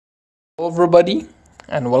Hello everybody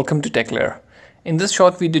and welcome to TechLair. In this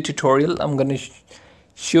short video tutorial, I'm going to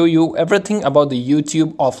show you everything about the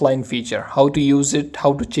YouTube offline feature, how to use it,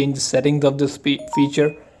 how to change the settings of this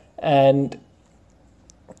feature, and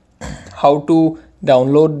how to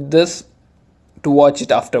download this to watch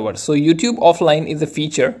it afterwards. So YouTube offline is a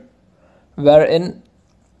feature wherein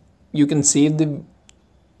you can save the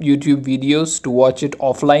YouTube videos to watch it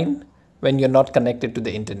offline when you're not connected to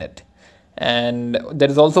the internet. And there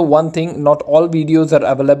is also one thing, not all videos are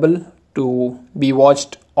available to be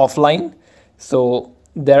watched offline. So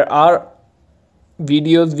there are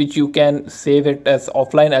videos which you can save it as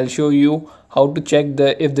offline. I'll show you how to check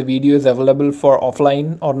if the video is available for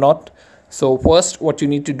offline or not. So first what you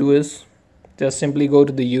need to do is just simply go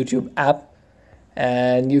to the YouTube app,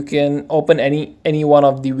 and you can open any one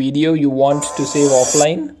of the video you want to save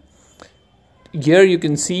offline. Here you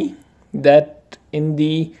can see that in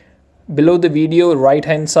the below the video right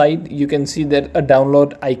hand side you can see that a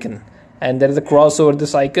download icon, and there is a cross over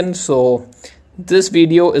this icon. So this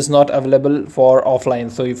video is not available for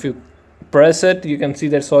offline. So if you press it, you can see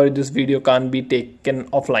that sorry, this video can't be taken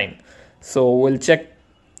offline. So we'll check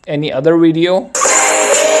any other video.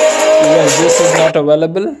 Even this is not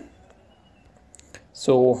available.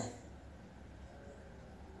 So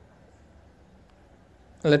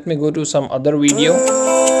let me go to some other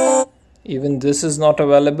video. Even this is not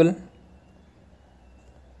available.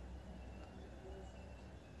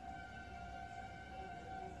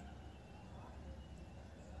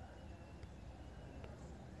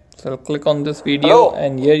 So I'll click on this video. Hello.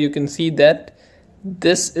 And here you can see that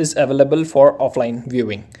this is available for offline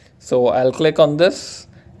viewing. So I'll click on this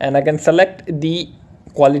and I can select the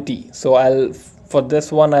quality. So for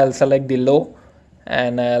this one I'll select the low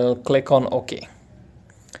and I'll click on OK.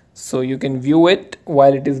 So you can view it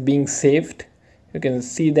while it is being saved. You can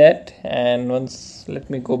see that. And once, let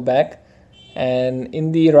me go back, and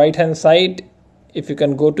in the right hand side, if you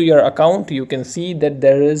can go to your account, you can see that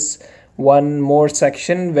there is one more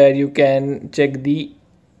section where you can check the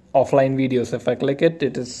offline videos. If I click it,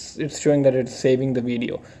 it's showing that it's saving the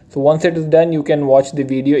video. So once it is done, you can watch the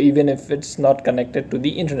video even if it's not connected to the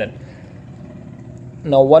internet.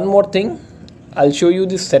 Now one more thing, I'll show you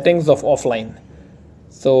the settings of offline.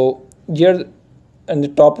 So here in the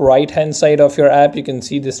top right hand side of your app, you can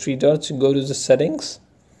see the three dots. Go to the settings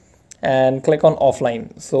and click on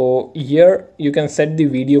offline. So here you can set the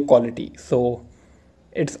video quality. So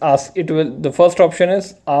the first option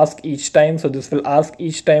is ask each time. So this will ask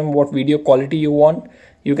each time what video quality you want.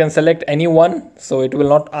 You can select any one, so it will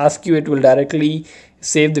not ask you, it will directly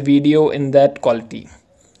save the video in that quality.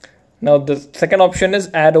 Now the second option is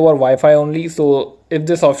add over Wi-Fi only. So if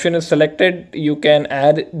this option is selected, you can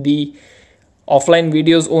add the offline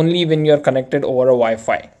videos only when you are connected over a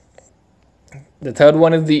Wi-Fi. The third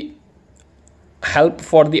one is the help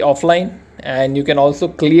for the offline, and you can also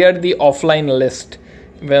clear the offline list.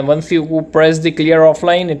 Once you press the clear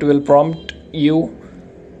offline, it will prompt you,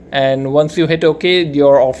 and once you hit OK,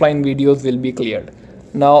 your offline videos will be cleared.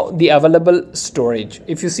 Now the available storage.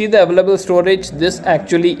 If you see the available storage, this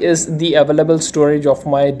actually is the available storage of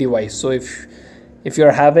my device. So if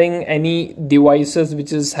you're having any devices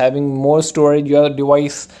which is having more storage, your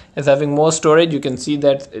device is having more storage, you can see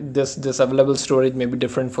that this available storage may be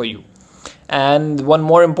different for you. And one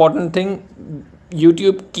more important thing,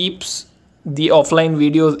 YouTube keeps the offline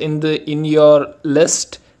videos in your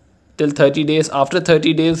list till 30 days. After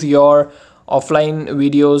 30 days, your offline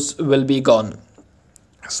videos will be gone.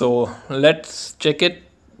 So let's check it.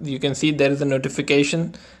 You can see there is a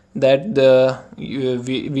notification that the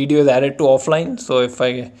video is added to offline. So if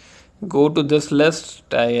I go to this list,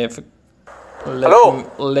 let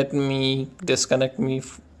me disconnect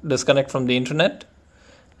from the internet,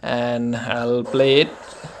 and I'll play it.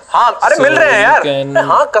 So you can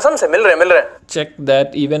check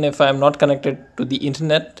that even if I'm not connected to the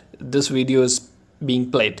internet, this video is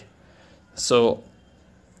being played. So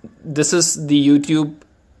this is the YouTube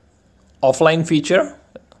offline feature.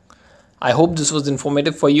 I hope this was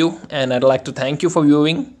informative for you, and I'd like to thank you for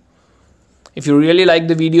viewing. If you really like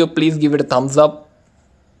the video, please give it a thumbs up.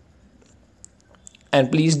 And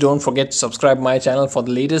please don't forget to subscribe my channel for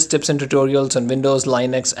the latest tips and tutorials on Windows,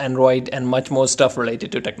 Linux, Android, and much more stuff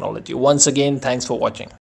related to technology. Once again, thanks for watching.